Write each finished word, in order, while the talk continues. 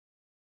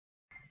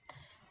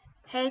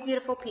Hey,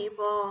 beautiful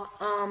people.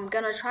 I'm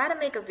gonna try to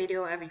make a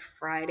video every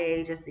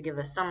Friday just to give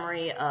a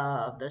summary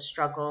of the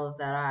struggles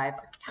that I've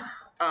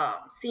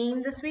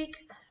seen this week.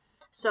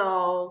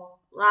 So,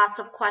 lots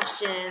of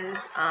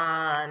questions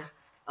on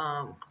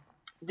from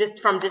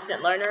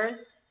distant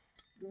learners.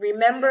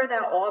 Remember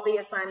that all the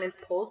assignments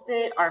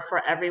posted are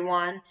for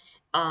everyone.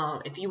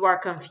 If you are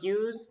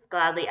confused,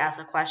 gladly ask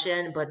a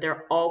question, but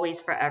they're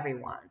always for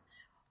everyone.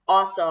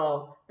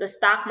 Also, the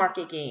stock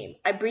market game.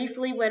 I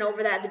briefly went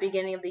over that at the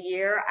beginning of the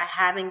year. I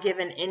haven't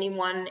given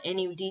anyone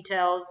any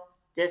details,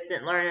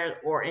 distant learner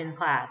or in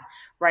class.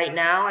 Right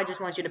now, I just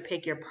want you to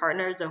pick your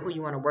partners or who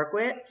you want to work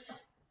with.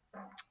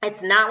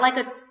 It's not like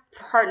a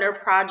partner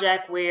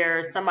project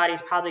where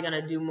somebody's probably going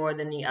to do more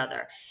than the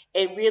other.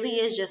 It really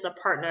is just a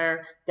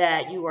partner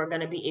that you are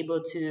going to be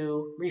able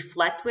to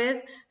reflect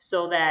with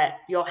so that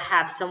you'll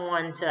have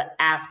someone to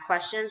ask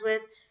questions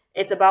with.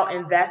 It's about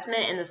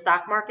investment in the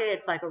stock market.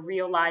 It's like a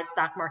real live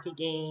stock market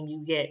game.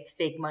 You get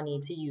fake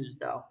money to use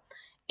though.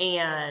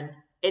 And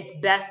it's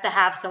best to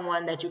have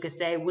someone that you could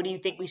say, what do you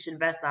think we should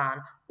invest on?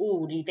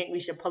 Ooh, do you think we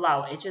should pull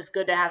out? It's just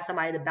good to have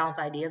somebody to bounce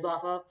ideas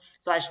off of.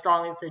 So I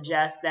strongly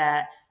suggest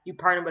that you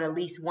partner with at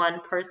least one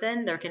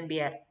person. There can be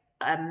a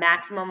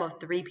maximum of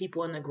 3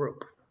 people in the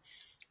group.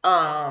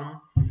 Um,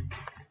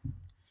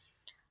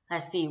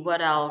 let's see,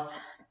 what else?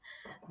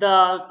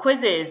 The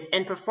quizzes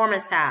and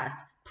performance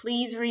tasks.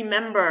 Please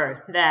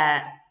remember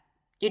that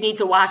you need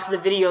to watch the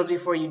videos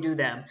before you do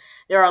them.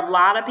 There are a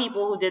lot of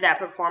people who did that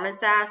performance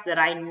task that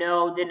I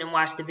know didn't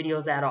watch the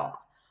videos at all.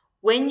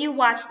 When you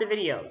watch the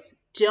videos,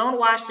 don't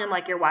watch them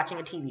like you're watching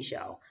a TV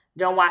show.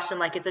 Don't watch them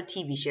like it's a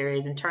TV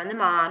series and turn them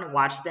on,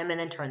 watch them, and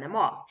then turn them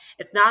off.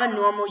 It's not a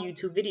normal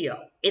YouTube video.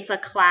 It's a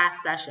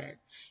class session.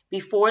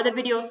 Before the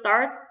video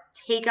starts,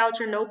 take out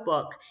your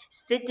notebook.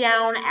 Sit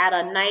down at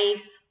a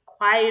nice,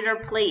 quieter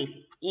place,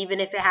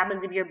 even if it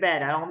happens to be your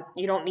bed.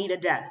 You don't need a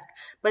desk.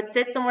 But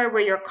sit somewhere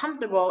where you're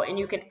comfortable and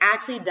you can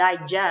actually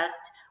digest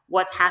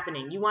what's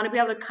happening. You want to be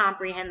able to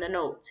comprehend the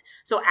notes.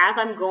 So as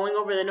I'm going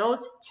over the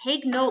notes,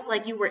 take notes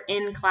like you were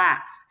in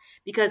class.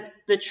 Because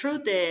the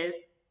truth is,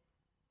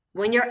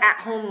 when you're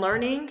at home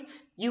learning,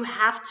 you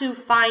have to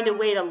find a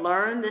way to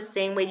learn the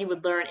same way you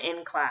would learn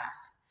in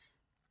class.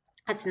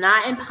 It's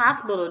not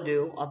impossible to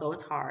do, although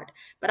it's hard.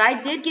 But I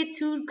did get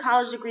 2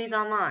 college degrees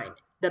online.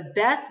 The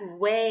best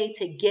way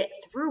to get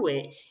through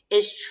it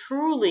is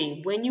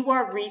truly when you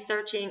are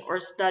researching or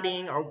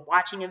studying or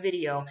watching a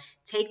video,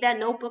 take that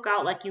notebook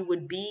out like you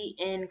would be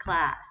in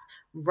class.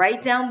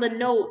 Write down the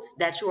notes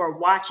that you are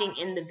watching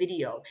in the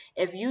video.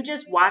 If you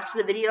just watch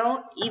the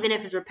video, even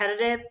if it's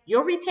repetitive,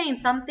 you'll retain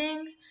some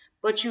things,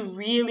 but you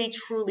really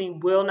truly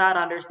will not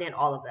understand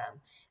all of them.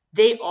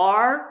 They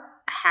are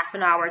half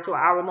an hour to an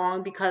hour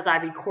long because I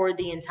record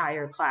the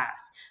entire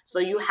class. So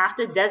you have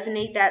to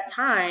designate that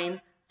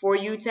time for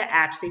you to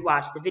actually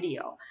watch the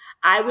video.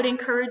 I would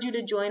encourage you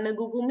to join the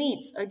Google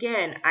Meets.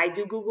 Again, I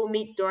do Google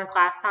Meets during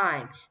class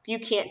time. If you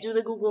can't do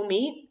the Google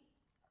Meet,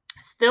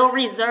 still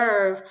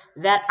reserve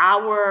that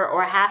hour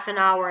or half an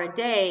hour a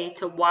day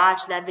to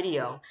watch that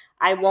video.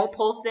 I won't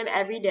post them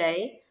every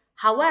day.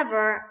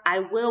 However, I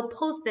will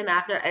post them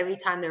after every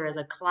time there is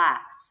a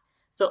class.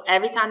 So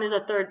every time there's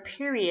a third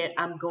period,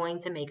 I'm going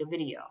to make a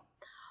video.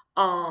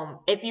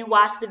 If you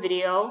watch the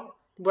video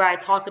where I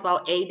talked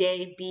about A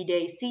day, B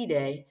day, C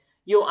day,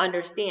 you'll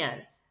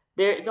understand.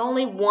 There's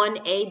only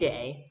one A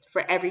day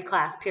for every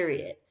class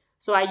period.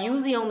 So I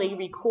usually only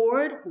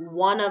record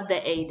one of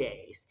the A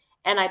days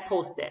and I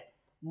post it,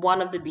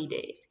 one of the B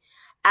days.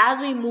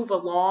 As we move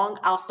along,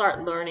 I'll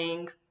start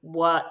learning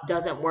what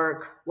doesn't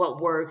work,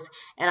 what works,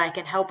 and I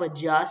can help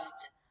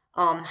adjust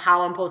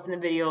how I'm posting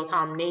the videos, how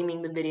I'm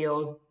naming the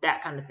videos,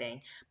 that kind of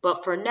thing.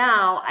 But for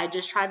now, I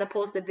just try to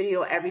post the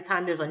video every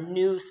time there's a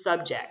new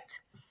subject.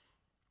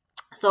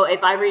 So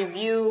if I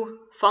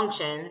review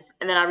functions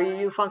and then I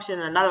review function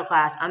in another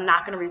class, I'm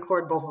not going to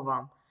record both of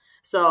them.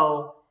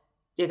 So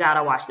you got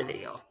to watch the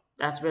video.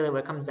 That's really what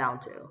it comes down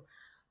to.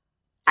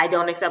 I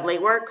don't accept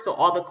late work. So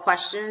all the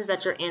questions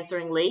that you're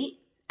answering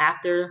late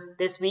after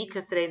this week,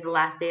 because today's the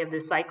last day of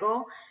this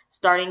cycle,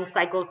 starting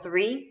cycle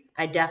 3,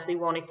 I definitely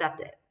won't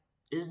accept it.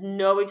 There's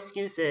no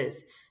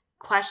excuses.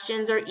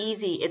 Questions are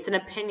easy. It's an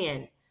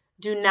opinion.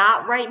 Do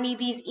not write me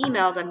these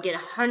emails. I'm getting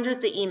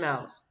hundreds of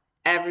emails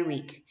every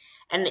week.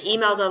 And the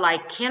emails are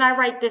like, can I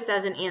write this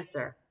as an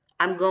answer?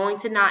 I'm going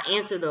to not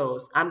answer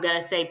those. I'm going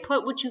to say,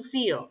 put what you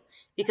feel.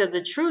 Because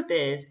the truth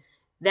is,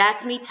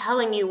 that's me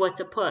telling you what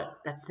to put.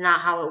 That's not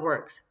how it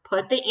works.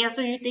 Put the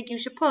answer you think you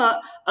should put.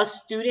 A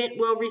student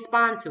will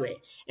respond to it.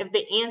 If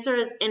the answer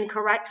is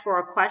incorrect for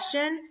a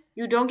question,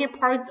 you don't get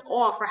points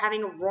off for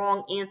having a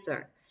wrong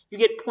answer. You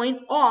get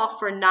points off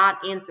for not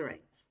answering.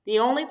 The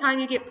only time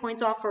you get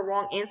points off for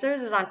wrong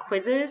answers is on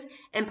quizzes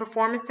and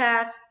performance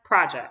tasks,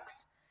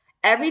 projects.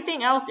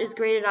 Everything else is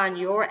graded on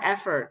your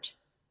effort,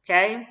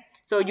 okay?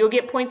 So you'll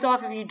get points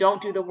off if you don't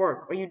do the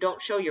work or you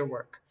don't show your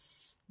work,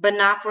 but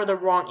not for the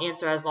wrong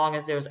answer as long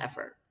as there's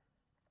effort.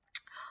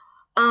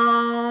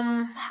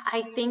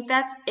 I think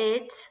that's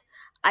it.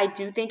 I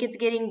do think it's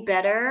getting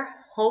better.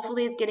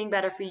 Hopefully it's getting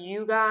better for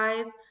you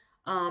guys.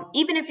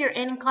 Even if you're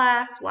in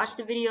class, watch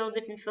the videos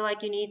if you feel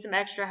like you need some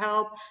extra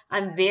help.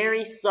 I'm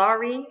very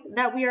sorry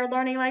that we are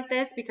learning like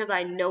this because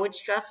I know it's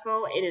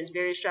stressful. It is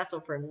very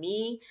stressful for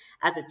me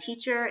as a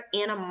teacher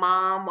and a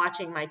mom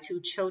watching my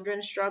 2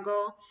 children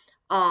struggle.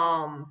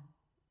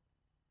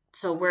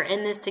 So we're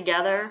in this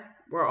together.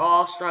 We're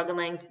all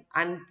struggling.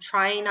 I'm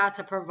trying not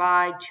to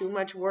provide too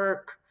much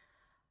work,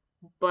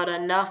 but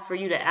enough for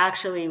you to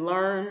actually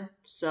learn.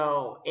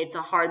 So it's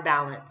a hard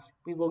balance.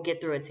 We will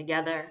get through it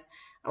together.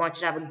 I want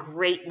you to have a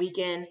great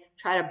weekend.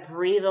 Try to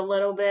breathe a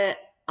little bit.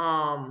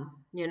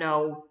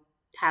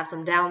 Have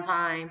some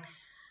downtime.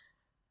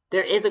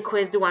 There is a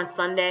quiz due on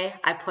Sunday.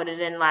 I put it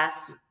in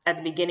at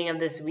the beginning of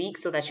this week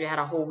so that you had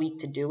a whole week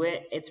to do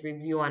it. It's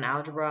review on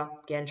algebra.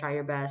 Again, try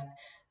your best.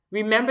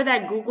 Remember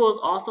that Google is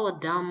also a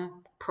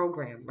dumb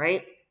program,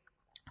 right?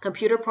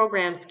 Computer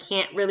programs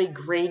can't really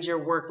grade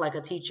your work like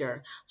a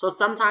teacher. So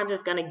sometimes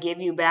it's going to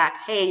give you back,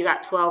 hey, you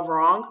got 12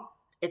 wrong.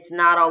 It's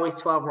not always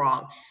 12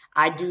 wrong.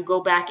 I do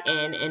go back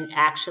in and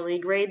actually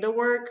grade the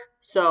work.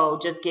 So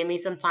just give me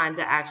some time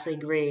to actually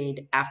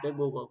grade after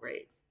Google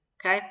grades.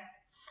 Okay?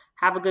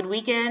 Have a good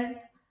weekend.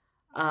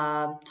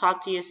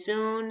 Talk to you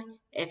soon.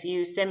 If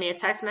you send me a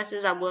text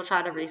message, I will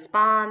try to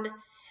respond.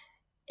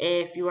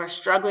 If you are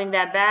struggling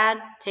that bad,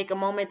 take a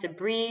moment to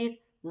breathe,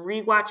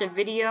 rewatch a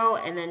video,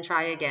 and then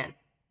try again.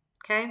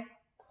 Okay?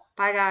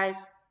 Bye, guys.